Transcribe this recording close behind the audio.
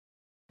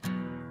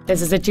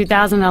This is a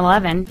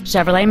 2011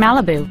 Chevrolet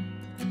Malibu.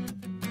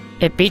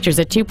 It features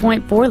a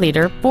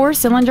 2.4-liter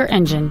four-cylinder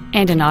engine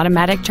and an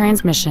automatic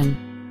transmission.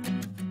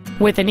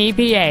 With an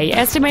EPA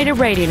estimated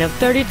rating of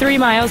 33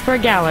 miles per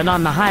gallon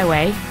on the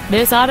highway,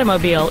 this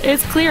automobile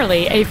is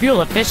clearly a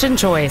fuel-efficient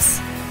choice.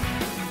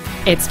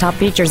 Its top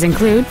features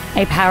include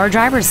a power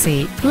driver's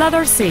seat,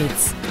 leather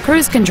seats,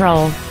 cruise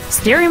control,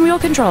 steering wheel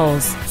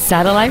controls,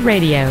 satellite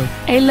radio,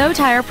 a low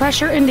tire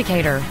pressure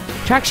indicator,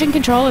 traction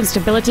control and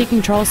stability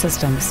control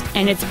systems,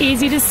 and it's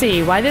easy to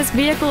see why this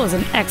vehicle is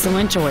an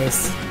excellent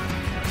choice.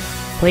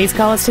 Please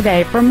call us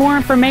today for more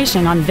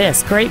information on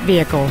this great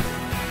vehicle.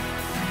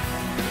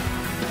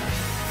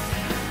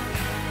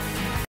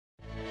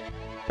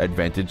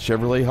 Advantage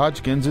Chevrolet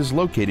Hodgkins is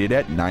located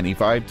at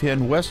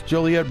 9510 West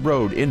Joliet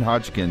Road in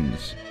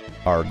Hodgkins.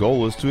 Our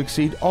goal is to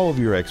exceed all of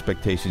your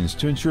expectations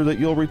to ensure that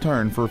you'll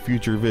return for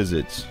future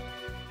visits.